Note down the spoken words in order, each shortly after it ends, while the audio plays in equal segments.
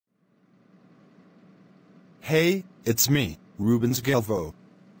Hey, it's me, Rubens Galvo.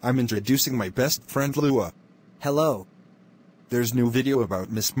 I'm introducing my best friend Lua. Hello. There's new video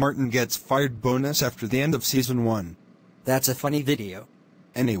about Miss Martin gets fired bonus after the end of season 1. That's a funny video.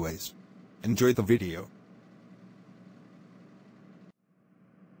 Anyways, enjoy the video.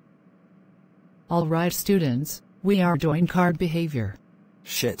 Alright students, we are doing card behavior.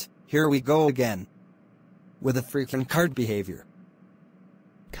 Shit, here we go again. With a freaking card behavior.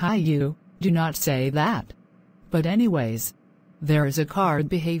 Caillou, do not say that. But anyways, there is a card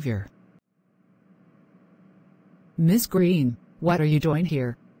behavior. Miss Green, what are you doing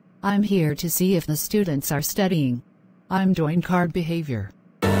here? I'm here to see if the students are studying. I'm doing card behavior.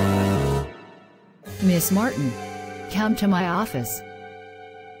 Miss Martin, come to my office.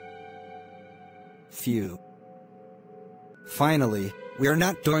 Phew. Finally, we are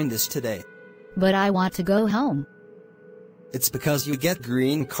not doing this today. But I want to go home. It's because you get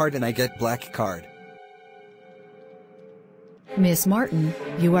green card and I get black card. Miss Martin,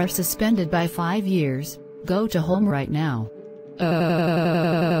 you are suspended by 5 years. Go to home right now.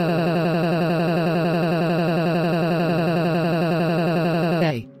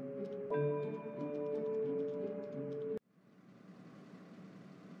 Hey.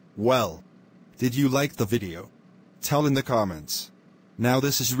 Well, did you like the video? Tell in the comments. Now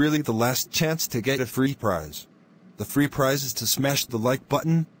this is really the last chance to get a free prize. The free prize is to smash the like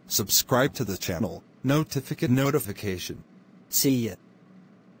button, subscribe to the channel, notification. See ya.